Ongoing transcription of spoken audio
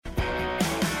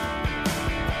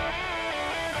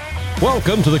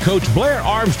Welcome to the Coach Blair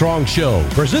Armstrong Show,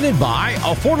 presented by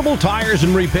Affordable Tires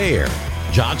and Repair,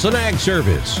 Johnson Ag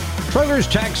Service, Treller's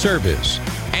Tax Service,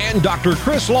 and Dr.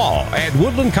 Chris Law at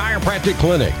Woodland Chiropractic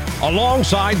Clinic.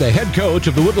 Alongside the head coach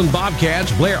of the Woodland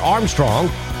Bobcats, Blair Armstrong,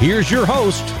 here's your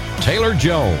host, Taylor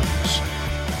Jones.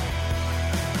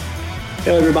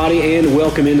 Hello, everybody, and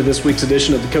welcome into this week's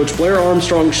edition of the Coach Blair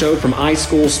Armstrong Show from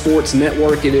iSchool Sports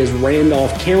Network. It is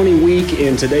Randolph County week.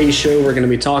 In today's show, we're going to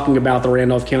be talking about the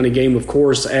Randolph County game, of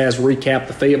course, as recap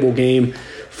the Fayetteville game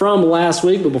from last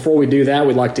week. But before we do that,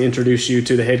 we'd like to introduce you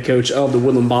to the head coach of the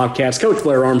Woodland Bobcats, Coach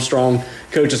Blair Armstrong.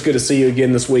 Coach, it's good to see you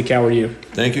again this week. How are you?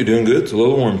 Thank you. Doing good. It's a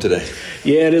little warm today.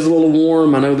 Yeah, it is a little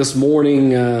warm. I know this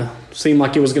morning seemed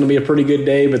like it was going to be a pretty good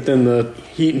day, but then the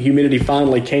heat and humidity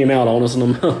finally came out on us, and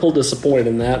I'm a little disappointed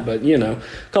in that. But, you know,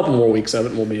 a couple more weeks of it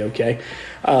and we'll be okay.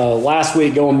 Last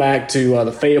week, going back to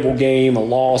the Fayetteville game, a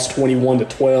loss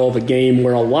 21-12, a game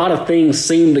where a lot of things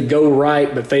seemed to go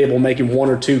right, but Fayetteville making one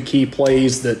or two key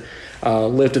plays that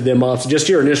lifted them up. So just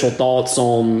your initial thoughts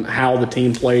on how the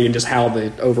team played and just how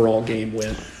the overall game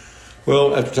went.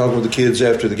 Well, after talking with the kids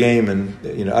after the game, and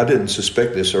I didn't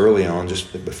suspect this early on,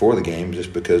 just before the game,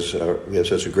 just because we have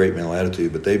such a great mental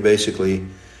attitude. But they basically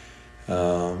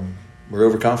were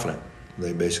overconfident.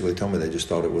 They basically told me they just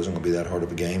thought it wasn't going to be that hard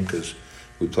of a game because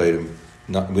we played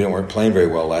them. We weren't playing very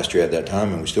well last year at that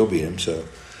time, and we still beat them. So,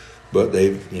 but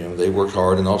they worked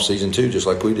hard in the off season too, just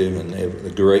like we do, and they have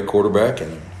a great quarterback.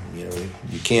 And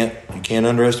you can't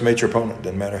underestimate your opponent.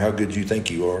 Doesn't matter how good you think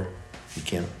you are, you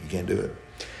can't do it.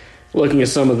 Looking at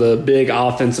some of the big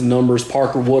offensive numbers,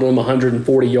 Parker Woodham,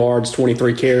 140 yards,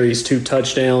 23 carries, 2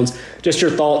 touchdowns. Just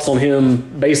your thoughts on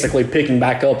him basically picking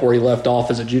back up where he left off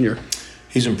as a junior.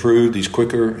 He's improved. He's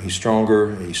quicker. He's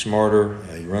stronger. He's smarter.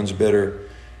 He runs better.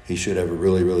 He should have a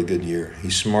really, really good year.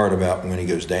 He's smart about when he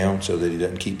goes down so that he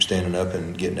doesn't keep standing up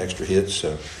and getting extra hits.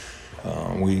 So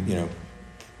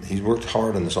he's worked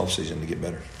hard in this offseason to get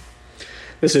better.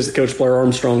 This is the Coach Blair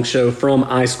Armstrong Show from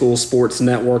iSchool Sports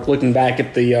Network. Looking back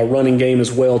at the running game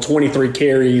as well, 23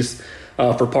 carries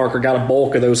for Parker. Got a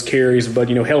bulk of those carries, but,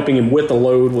 helping him with the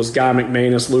load was Guy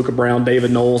McManus, Luca Brown,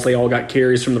 David Knowles. They all got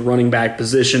carries from the running back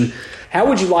position. How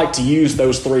would you like to use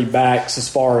those 3 backs as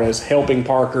far as helping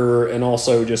Parker and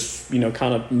also just,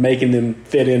 kind of making them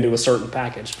fit into a certain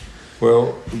package?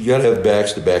 Well, you got to have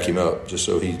backs to back him up just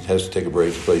so he has to take a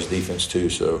break. He plays defense too,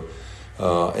 so –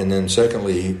 and then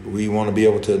secondly, we want to be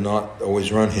able to not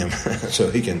always run him so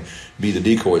he can be the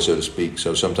decoy, so to speak.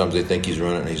 So sometimes they think he's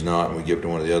running and he's not, and we give it to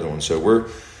one of the other ones. So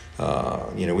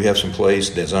we have some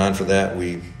plays designed for that.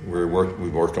 We've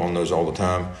worked on those all the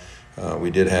time.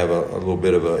 We did have a little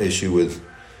bit of an issue with,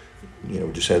 we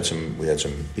had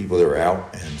some people that were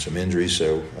out and some injuries.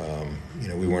 So,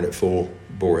 we weren't at full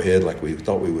bore ahead like we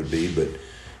thought we would be, but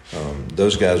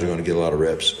those guys are going to get a lot of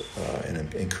reps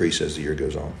and increase as the year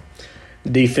goes on.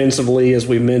 Defensively, as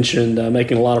we mentioned,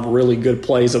 making a lot of really good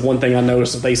plays. And one thing I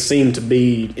noticed is they seem to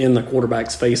be in the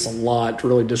quarterback's face a lot,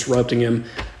 really disrupting him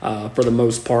for the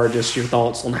most part. Just your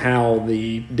thoughts on how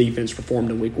the defense performed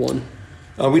in week 1.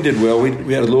 We did well. We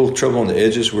had a little trouble on the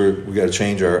edges where we got to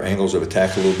change our angles of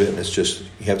attack a little bit. And it's just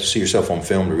you have to see yourself on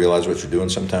film to realize what you're doing.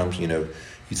 Sometimes, you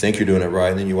think you're doing it right,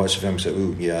 and then you watch the film and say,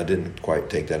 ooh, yeah, I didn't quite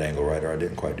take that angle right, or I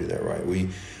didn't quite do that right.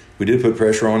 We did put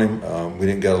pressure on him. We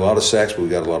didn't get a lot of sacks, but we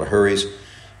got a lot of hurries.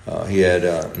 He had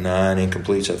 9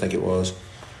 incompletes, I think it was,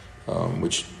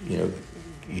 which, you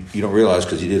don't realize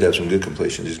because he did have some good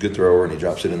completions. He's a good thrower, and he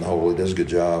drops it in the hole. He does a good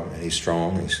job, and he's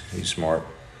strong. He's smart.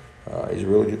 He's a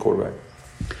really good quarterback.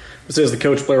 This is the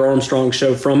Coach Blair Armstrong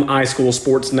Show from iSchool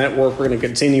Sports Network. We're going to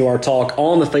continue our talk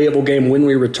on the Fayetteville game when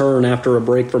we return after a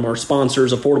break from our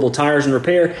sponsors, Affordable Tires and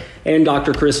Repair, and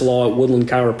Dr. Chris Law at Woodland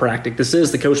Chiropractic. This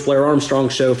is the Coach Blair Armstrong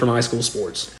Show from iSchool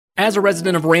Sports. As a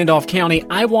resident of Randolph County,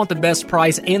 I want the best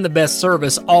price and the best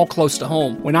service all close to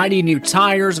home. When I need new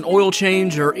tires, an oil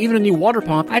change, or even a new water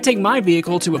pump, I take my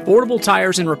vehicle to Affordable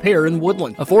Tires and Repair in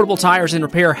Woodland. Affordable Tires and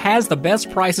Repair has the best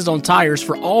prices on tires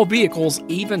for all vehicles,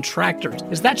 even tractors.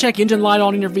 Is that check engine light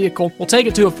on in your vehicle? We'll take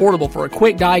it to Affordable for a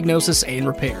quick diagnosis and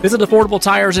repair. Visit Affordable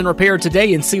Tires and Repair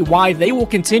today and see why they will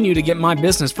continue to get my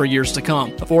business for years to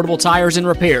come. Affordable Tires and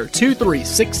Repair,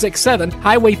 23667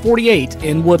 Highway 48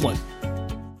 in Woodland.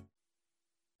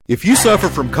 If you suffer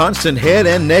from constant head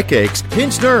and neck aches,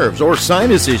 pinched nerves, or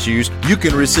sinus issues, you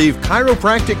can receive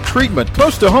chiropractic treatment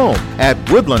close to home at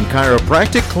Woodland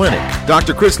Chiropractic Clinic.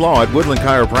 Dr. Chris Law at Woodland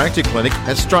Chiropractic Clinic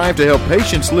has strived to help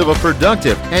patients live a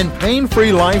productive and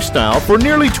pain-free lifestyle for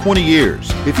nearly 20 years.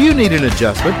 If you need an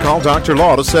adjustment, call Dr.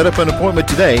 Law to set up an appointment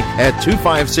today at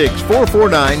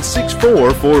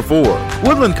 256-449-6444.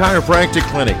 Woodland Chiropractic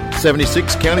Clinic,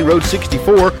 76 County Road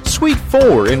 64, Suite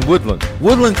 4 in Woodland.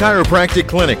 Woodland Chiropractic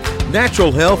Clinic.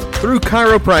 Natural health through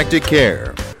chiropractic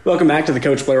care. Welcome back to the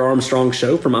Coach Blair Armstrong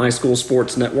Show from iSchool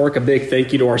Sports Network. A big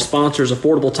thank you to our sponsors,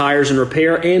 Affordable Tires and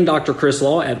Repair, and Dr. Chris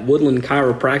Law at Woodland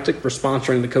Chiropractic for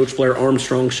sponsoring the Coach Blair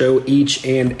Armstrong Show each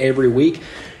and every week.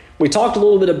 We talked a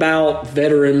little bit about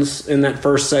veterans in that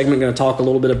first segment. Going to talk a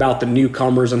little bit about the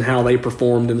newcomers and how they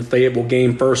performed in the Fayetteville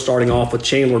game. First, starting off with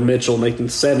Chandler Mitchell making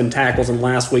 7 tackles in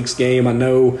last week's game. I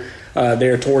know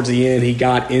there towards the end he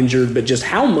got injured, but just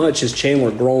how much has Chandler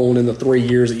grown in the 3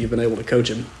 years that you've been able to coach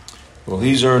him? Well,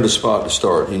 he's earned a spot to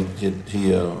start. He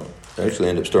actually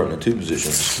ended up starting in 2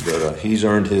 positions, but he's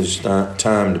earned his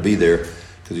time to be there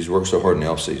because he's worked so hard in the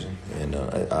offseason. And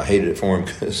I hated it for him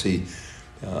because he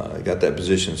got that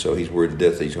position, so he's worried to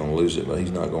death that he's going to lose it. But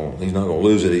he's not going to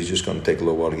lose it. He's just going to take a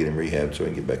little while to get him rehabbed so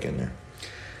he can get back in there.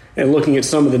 And looking at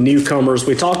some of the newcomers,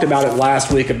 we talked about it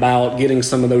last week about getting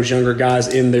some of those younger guys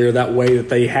in there that way that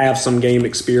they have some game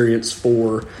experience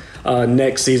for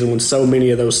next season when so many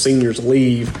of those seniors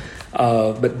leave.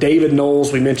 But David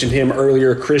Knowles, we mentioned him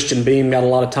earlier. Christian Beam got a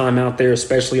lot of time out there,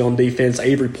 especially on defense.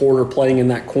 Avery Porter playing in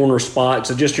that corner spot.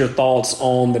 So just your thoughts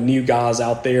on the new guys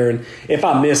out there. And if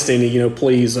I missed any,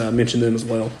 please mention them as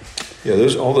well. Yeah,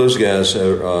 all those guys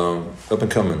are up and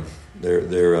coming.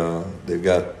 They've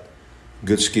got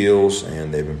good skills,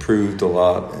 and they've improved a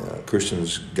lot.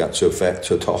 Christian's got so fat,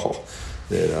 so tall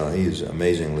that he is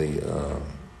amazingly.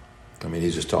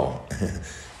 He's just tall,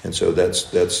 and so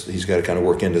that's he's got to kind of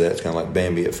work into that. It's kind of like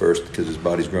Bambi at first because his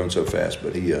body's grown so fast,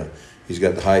 but he's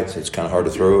got the height. It's kind of hard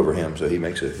to throw over him, so he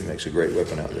makes a great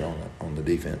weapon out there on the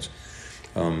defense.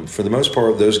 For the most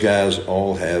part, those guys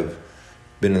all have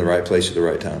been in the right place at the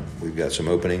right time. We've got some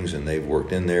openings, and they've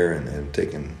worked in there and have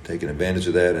taken advantage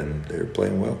of that, and they're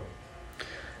playing well.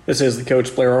 This is the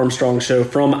Coach Blair Armstrong Show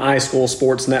from iSchool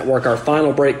Sports Network. Our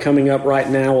final break coming up right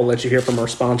now. We'll let you hear from our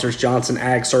sponsors, Johnson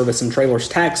Ag Service and Trailers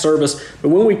Tax Service. But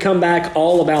when we come back,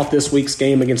 all about this week's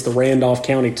game against the Randolph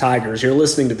County Tigers. You're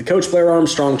listening to the Coach Blair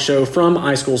Armstrong Show from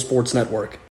iSchool Sports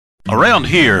Network. Around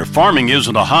here, farming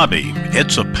isn't a hobby,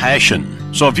 it's a passion.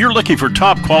 So if you're looking for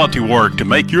top quality work to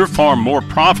make your farm more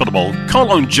profitable,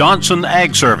 call on Johnson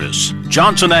Ag Service.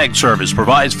 Johnson Ag Service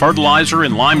provides fertilizer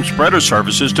and lime spreader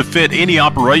services to fit any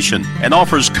operation and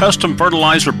offers custom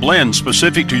fertilizer blends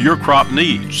specific to your crop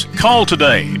needs. Call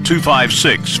today,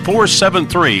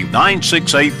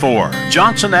 256-473-9684.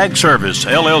 Johnson Ag Service,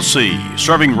 LLC,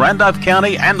 serving Randolph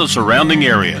County and the surrounding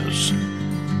areas.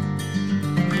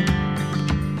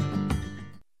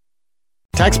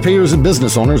 Taxpayers and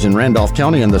business owners in Randolph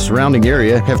County and the surrounding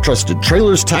area have trusted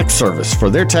Trailers Tax Service for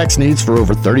their tax needs for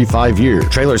over 35 years.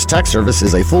 Trailers Tax Service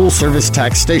is a full-service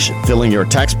tax station, filling your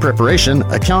tax preparation,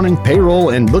 accounting,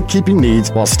 payroll, and bookkeeping needs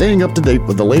while staying up to date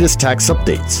with the latest tax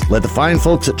updates. Let the fine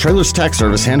folks at Trailers Tax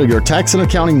Service handle your tax and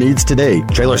accounting needs today.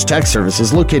 Trailers Tax Service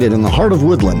is located in the heart of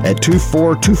Woodland at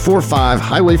 24245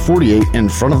 Highway 48 in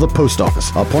front of the post office.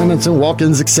 Appointments and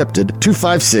walk-ins accepted.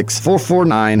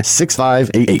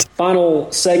 256-449-6588.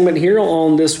 Final segment here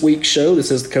on this week's show.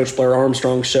 This is the Coach Blair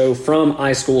Armstrong Show from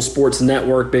iSchool Sports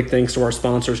Network. Big thanks to our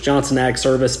sponsors, Johnson Ag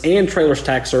Service and Trailers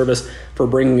Tax Service, for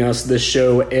bringing us this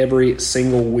show every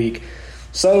single week.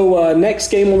 So next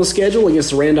game on the schedule against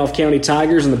the Randolph County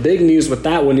Tigers, and the big news with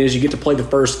that one is you get to play the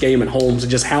first game at home. So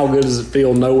just how good does it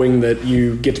feel knowing that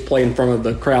you get to play in front of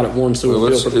the crowd at Warren Sewell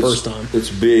Field for the first time? It's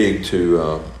big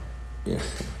to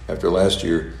after last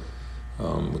year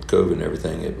with COVID and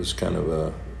everything, it was kind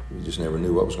of we just never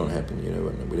knew what was going to happen,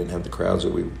 and we didn't have the crowds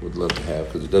that we would love to have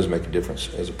because it does make a difference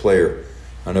as a player.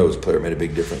 I know as a player it made a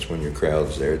big difference when your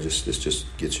crowd's there. This just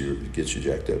gets you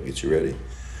jacked up, gets you ready.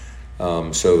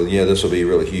 This will be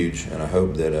really huge, and I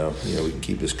hope that we can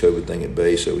keep this COVID thing at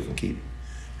bay so we can keep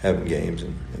having games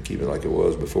and keep it like it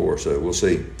was before. So we'll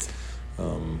see.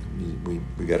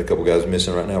 We got a couple guys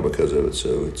missing right now because of it,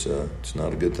 so it's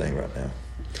not a good thing right now.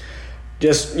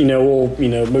 Just, we'll,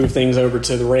 move things over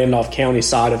to the Randolph County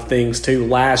side of things, too.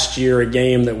 Last year, a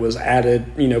game that was added,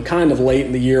 kind of late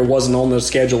in the year, wasn't on the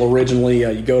schedule originally.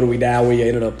 You go to Wedowee,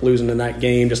 ended up losing in that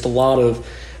game. Just a lot of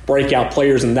breakout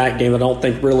players in that game I don't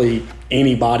think really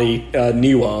anybody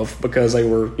knew of because they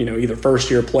were, either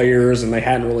first-year players and they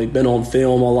hadn't really been on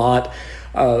film a lot.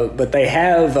 But they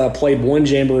have played one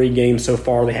Jamboree game so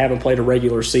far. They haven't played a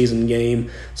regular season game.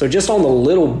 So just on the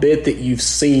little bit that you've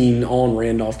seen on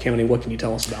Randolph County, what can you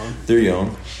tell us about them? They're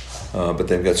young, but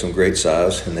they've got some great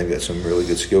size, and they've got some really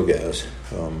good skill guys.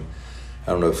 I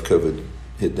don't know if COVID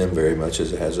hit them very much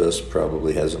as it has us.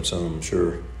 Probably has them some, I'm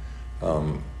sure.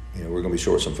 We're going to be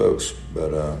short some folks,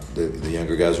 but the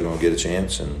younger guys are going to get a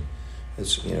chance, and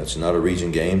it's not a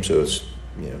region game, so it's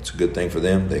a good thing for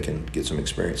them. They can get some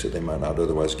experience that they might not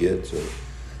otherwise get. So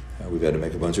we've had to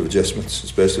make a bunch of adjustments,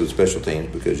 especially with special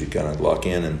teams, because you kind of lock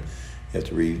in and you have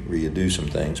to redo some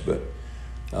things. But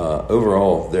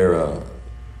overall,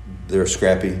 they're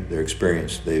scrappy. They're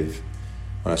experienced.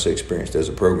 When I say experienced as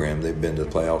a program, they've been to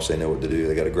the playoffs. They know what to do.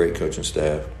 They got a great coaching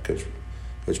staff.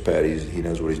 Coach Patty, he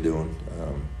knows what he's doing.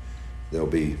 They'll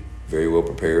be very well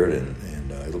prepared,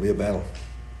 and it'll be a battle.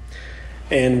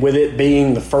 And with it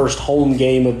being the first home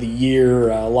game of the year,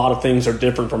 a lot of things are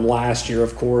different from last year,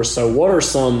 of course. So what are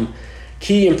some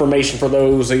key information for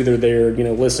those, either they're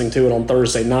listening to it on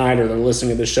Thursday night or they're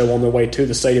listening to the show on their way to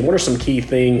the stadium? What are some key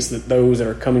things that those that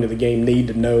are coming to the game need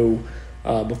to know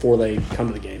before they come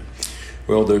to the game?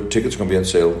 Well, their tickets are going to be on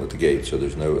sale at the gate, so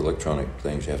there's no electronic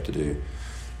things you have to do.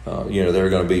 They're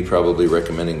going to be probably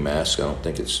recommending masks. I don't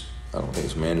think it's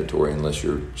mandatory unless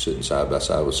you're sitting side by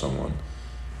side with someone.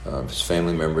 If it's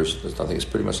family members, I think it's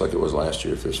pretty much like it was last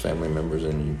year. If there's family members,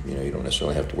 and you don't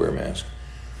necessarily have to wear a mask.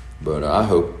 But I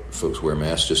hope folks wear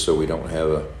masks just so we don't have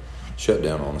a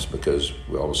shutdown on us, because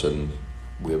all of a sudden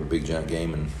we have a big giant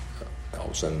game, and all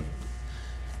of a sudden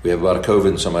we have a lot of COVID,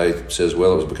 and somebody says,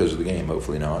 well, it was because of the game.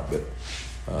 Hopefully not, but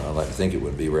I like to think it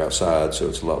would be. We're outside, so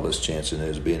it's a lot less chance than it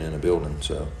is being in a building.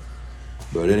 So,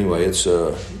 but anyway,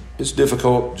 it's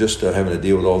difficult just having to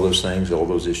deal with all those things, all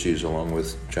those issues, along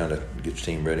with trying to get your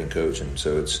team ready and coach, and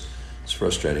so it's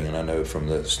frustrating. And I know from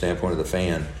the standpoint of the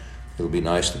fan, it'll be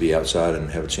nice to be outside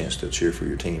and have a chance to cheer for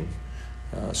your team,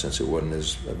 since it wasn't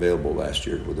as available last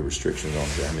year with the restrictions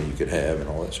on how many you could have and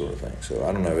all that sort of thing. So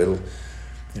I don't know.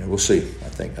 We'll see. I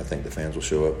think the fans will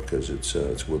show up because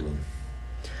it's Woodland.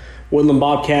 Woodland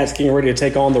Bobcats getting ready to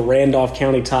take on the Randolph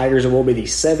County Tigers. It will be the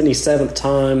 77th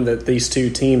time that these two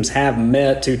teams have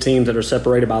met, two teams that are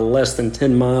separated by less than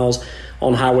 10 miles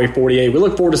on Highway 48. We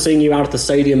look forward to seeing you out at the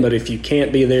stadium, but if you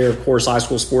can't be there, of course, High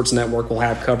School Sports Network will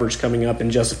have coverage coming up in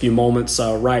just a few moments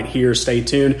right here. Stay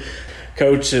tuned.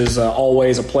 Coach, it's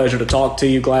always a pleasure to talk to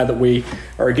you. Glad that we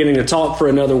are getting to talk for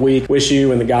another week. Wish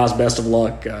you and the guys best of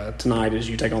luck tonight as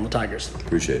you take on the Tigers.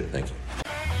 Appreciate it. Thank you.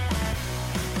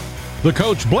 The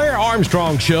Coach Blair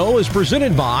Armstrong Show is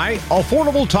presented by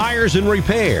Affordable Tires and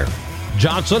Repair,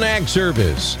 Johnson Ag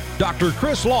Service, Dr.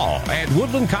 Chris Law at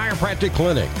Woodland Chiropractic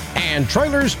Clinic, and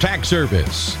Trailers Tax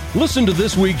Service. Listen to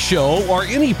this week's show or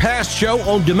any past show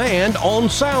on demand on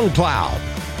SoundCloud.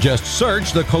 Just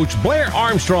search the Coach Blair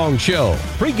Armstrong Show.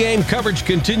 Pre-game coverage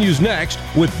continues next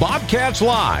with Bobcats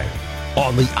Live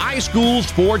on the iSchool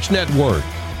Sports Network.